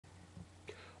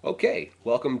Okay,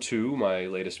 welcome to my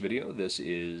latest video. This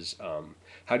is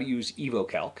how to use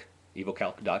Evocalc,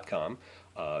 evocalc.com,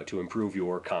 to improve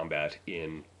your combat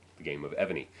in the game of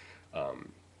Evony.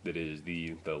 That is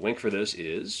the link for this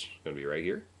is going to be right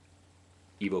here,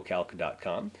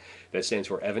 evocalc.com. That stands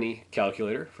for Evony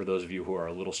Calculator. For those of you who are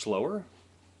a little slower,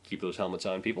 keep those helmets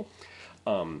on, people.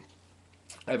 I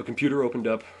have a computer opened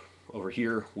up over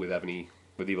here with Evony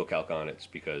with Evocalc on it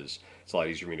because it's a lot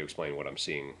easier for me to explain what I'm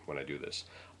seeing when I do this.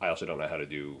 I also don't know how to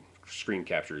do screen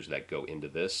captures that go into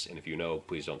this, and if you know,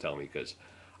 please don't tell me because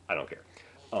I don't care.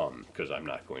 Because I'm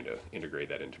not going to integrate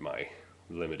that into my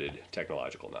limited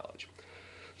technological knowledge.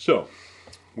 So,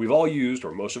 we've all used,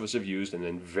 or most of us have used, and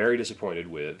then very disappointed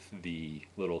with the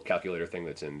little calculator thing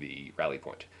that's in the rally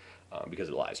point because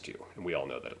it lies to you, and we all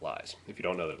know that it lies. If you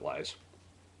don't know that it lies,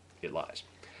 it lies.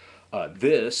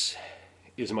 This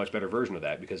is a much better version of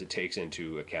that because it takes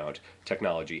into account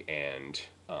technology and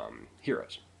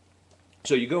heroes.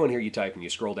 So you go in here, you type, and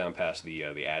you scroll down past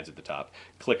the ads at the top,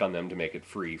 click on them to make it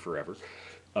free forever.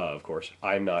 Of course,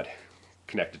 I'm not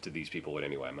connected to these people in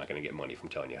any way. I'm not going to get money from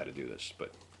telling you how to do this,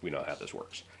 but we know how this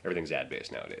works. Everything's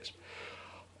ad-based nowadays.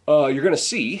 You're going to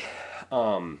see,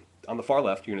 on the far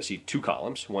left, you're going to see two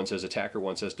columns. One says attacker,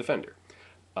 one says defender.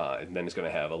 And then it's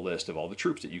going to have a list of all the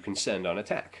troops that you can send on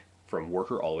attack, from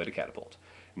worker all the way to catapult.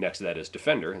 Next to that is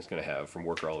defender. It's going to have from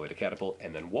worker all the way to catapult,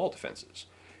 and then wall defenses.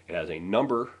 It has a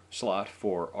number slot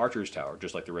for archer's tower,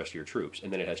 just like the rest of your troops,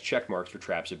 and then it has check marks for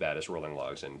traps, abatis, rolling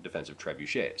logs, and defensive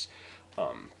trebuchets.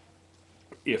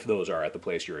 If those are at the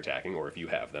place you're attacking, or if you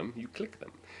have them, you click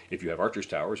them. If you have archer's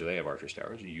towers, or they have archer's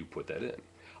towers, you put that in.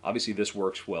 Obviously, this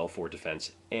works well for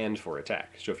defense and for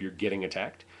attack. So if you're getting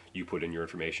attacked, you put in your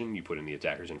information, you put in the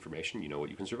attacker's information, you know what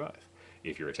you can survive.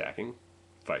 If you're attacking,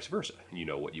 vice versa, you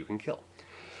know what you can kill.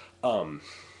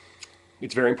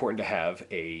 It's very important to have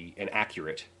an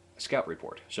accurate scout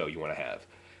report. So you want to have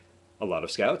a lot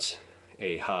of scouts,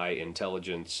 a high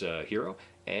intelligence hero,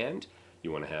 and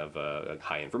you want to have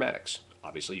high informatics.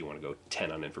 Obviously, you want to go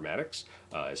 10 on informatics,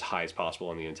 as high as possible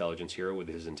on the intelligence hero with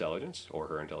his intelligence or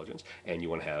her intelligence, and you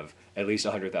want to have at least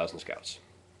 100,000 scouts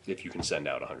if you can send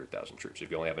out 100,000 troops. If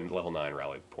you only have a level 9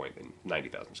 rally point, then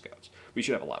 90,000 scouts. We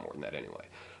should have a lot more than that anyway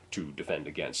to defend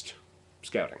against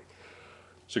scouting.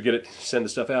 So get it, send the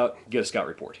stuff out, get a scout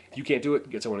report. If you can't do it,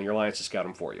 get someone in your alliance to scout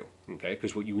them for you. Okay?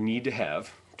 Because what you need to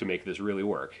have to make this really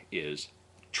work is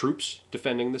troops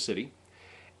defending the city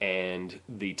and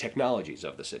the technologies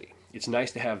of the city. It's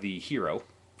nice to have the hero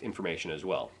information as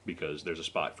well because there's a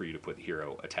spot for you to put the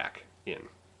hero attack in.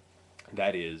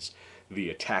 That is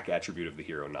the attack attribute of the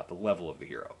hero, not the level of the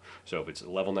hero. So if it's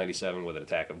level 97 with an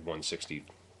attack of 160,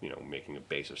 making a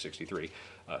base of 63,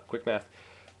 quick math,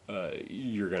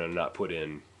 you're going to not put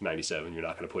in 97, you're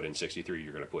not going to put in 63,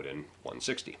 you're going to put in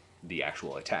 160, the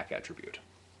actual attack attribute.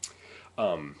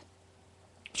 So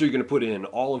you're going to put in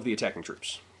all of the attacking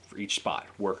troops for each spot.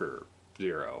 Worker,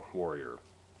 0, warrior,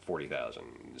 40,000,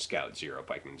 scout, 0,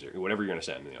 pikeman, 0, whatever you're going to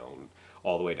send,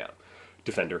 all the way down.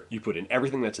 Defender, you put in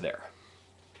everything that's there.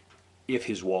 If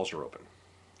his walls are open.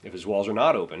 If his walls are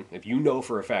not open, if you know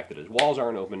for a fact that his walls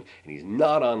aren't open and he's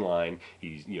not online,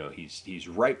 he's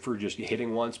ripe for just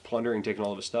hitting once, plundering, taking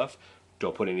all of his stuff,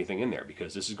 don't put anything in there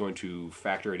because this is going to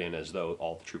factor it in as though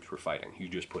all the troops were fighting. You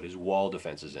just put his wall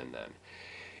defenses in then.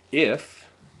 If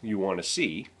you want to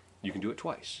see, you can do it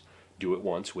twice. Do it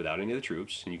once without any of the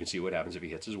troops, and you can see what happens if he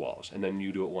hits his walls. And then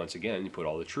you do it once again, you put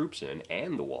all the troops in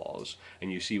and the walls,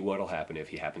 and you see what will happen if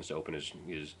he happens to open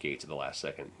his gates at the last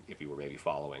second, if you were maybe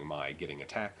following my getting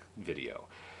attack video,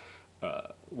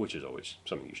 which is always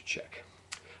something you should check.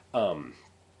 So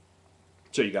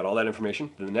you got all that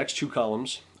information. The next two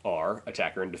columns are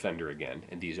attacker and defender again,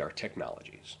 and these are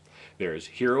technologies. There's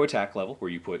hero attack level,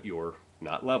 where you put your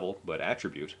not level, but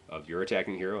attribute of your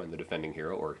attacking hero and the defending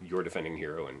hero, or your defending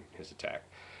hero and his attack.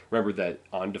 Remember that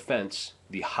on defense,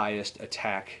 the highest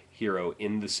attack hero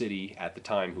in the city at the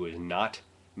time who is not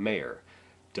mayor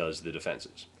does the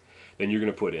defenses. Then you're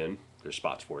going to put in, there's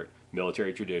spots for it,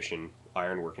 military tradition,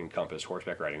 ironworking, compass,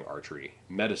 horseback riding, archery,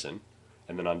 medicine,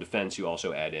 and then on defense you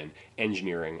also add in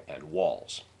engineering and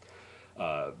walls.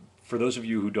 For those of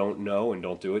you who don't know and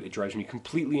don't do it, it drives me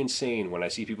completely insane when I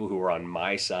see people who are on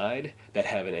my side that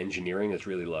have an engineering that's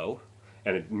really low.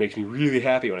 And it makes me really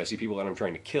happy when I see people that I'm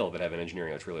trying to kill that have an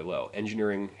engineering that's really low.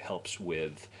 Engineering helps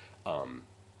with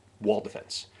wall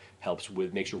defense,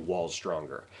 makes your walls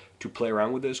stronger. To play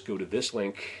around with this, go to this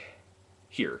link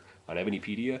here on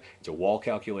Evonypedia. It's a wall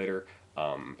calculator,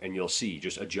 and you'll see,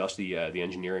 just adjust the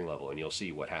engineering level and you'll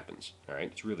see what happens. All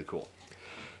right, it's really cool.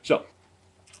 So,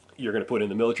 You're going to put in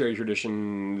the military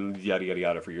tradition, yada yada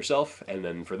yada, for yourself, and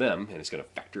then for them, and it's going to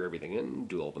factor everything in,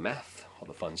 do all the math, all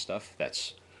the fun stuff.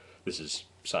 This is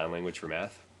sign language for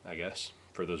math, I guess.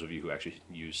 For those of you who actually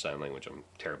use sign language, I'm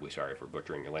terribly sorry for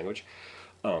butchering your language.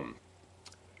 You're going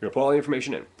to put all the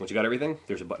information in. Once you got everything,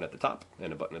 there's a button at the top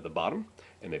and a button at the bottom,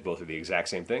 and they both are the exact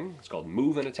same thing. It's called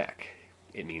move and attack.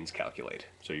 It means calculate.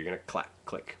 So you're going to clack,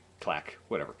 click, clack,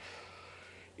 whatever.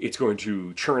 It's going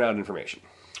to churn out information.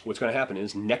 What's going to happen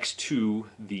is next to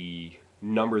the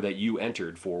number that you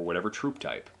entered for whatever troop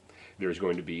type, there's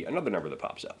going to be another number that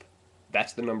pops up.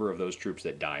 That's the number of those troops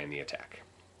that die in the attack.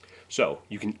 So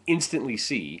you can instantly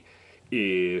see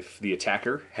if the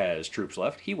attacker has troops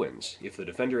left, he wins. If the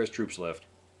defender has troops left,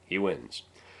 he wins.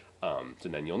 So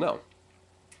then you'll know.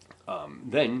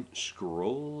 Then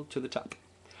scroll to the top.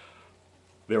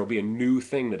 There will be a new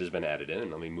thing that has been added in, and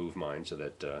let me move mine so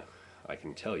that I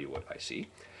can tell you what I see.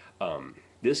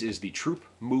 This is the Troop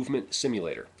Movement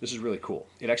Simulator. This is really cool.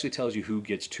 It actually tells you who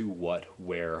gets to what,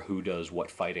 where, who does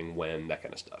what fighting, when, that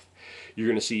kind of stuff. You're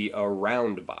going to see a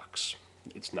round box.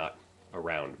 It's not a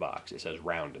round box. It says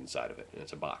round inside of it, and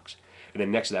it's a box. And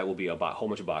then next to that will be a whole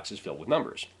bunch of boxes filled with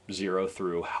numbers, 0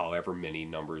 through however many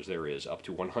numbers there is, up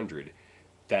to 100.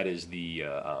 That is the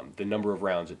number of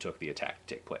rounds it took the attack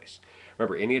to take place.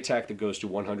 Remember, any attack that goes to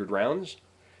 100 rounds,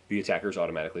 the attackers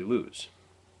automatically lose.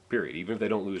 Period. Even if they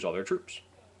don't lose all their troops,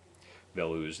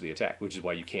 they'll lose the attack, which is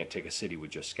why you can't take a city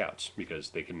with just scouts, because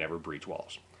they can never breach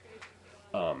walls.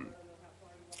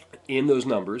 In those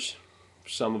numbers,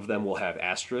 some of them will have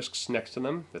asterisks next to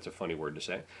them. That's a funny word to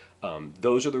say.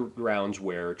 Those are the rounds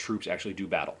where troops actually do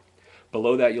battle.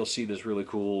 Below that, you'll see this really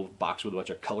cool box with a bunch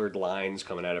of colored lines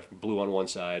coming out of blue on one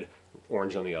side,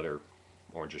 orange on the other,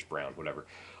 orangish brown, whatever.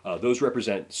 Those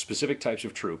represent specific types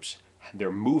of troops,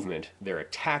 their movement, their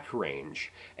attack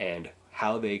range, and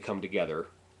how they come together,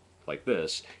 like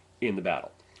this, in the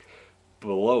battle.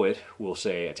 Below it will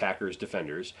say attackers,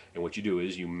 defenders, and what you do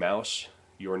is you mouse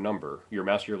your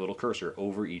little cursor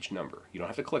over each number. You don't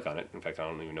have to click on it. In fact, I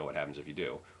don't even know what happens if you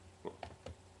do.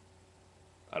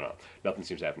 I don't know. Nothing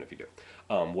seems to happen if you do.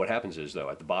 What happens is, though,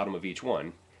 at the bottom of each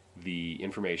one, the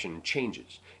information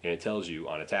changes, and it tells you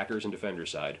on attackers and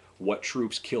defenders side what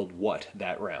troops killed what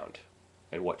that round,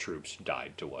 and what troops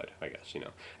died to what, I guess, you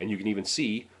know. And you can even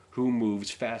see who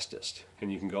moves fastest,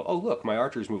 and you can go, oh look, my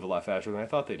archers move a lot faster than I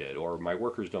thought they did, or my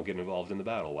workers don't get involved in the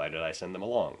battle. Why did I send them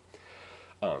along?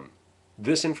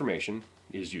 This information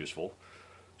is useful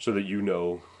so that you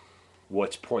know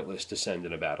what's pointless to send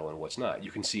in a battle and what's not.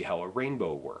 You can see how a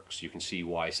rainbow works. You can see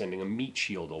why sending a meat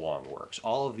shield along works.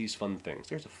 All of these fun things.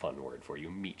 There's a fun word for you,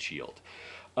 meat shield.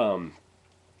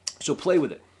 So play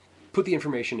with it. Put the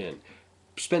information in.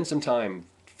 Spend some time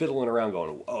fiddling around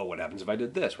going, oh, what happens if I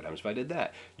did this? What happens if I did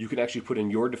that? You can actually put in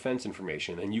your defense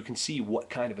information, and you can see what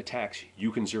kind of attacks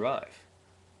you can survive.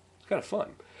 It's kind of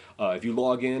fun. If you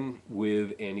log in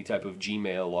with any type of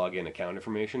Gmail login account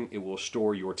information, it will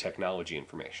store your technology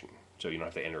information. So you don't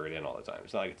have to enter it in all the time.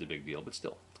 It's not like it's a big deal, but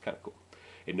still, it's kind of cool.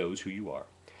 It knows who you are.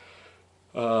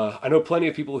 I know plenty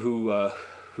of people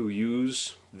who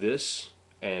use this,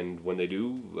 and when they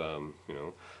do, you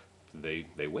know,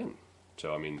 they win.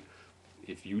 So I mean,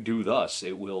 if you do thus,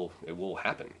 it will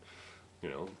happen. You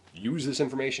know, use this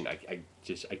information. I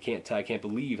can't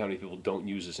believe how many people don't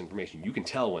use this information. You can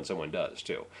tell when someone does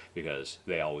too, because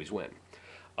they always win.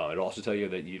 It'll also tell you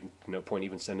that no point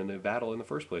even sending the battle in the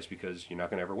first place, because you're not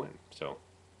going to ever win. So,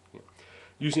 you know,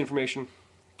 use the information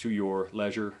to your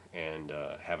leisure, and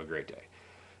have a great day.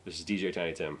 This is DJ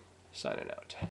TinyTim signing out.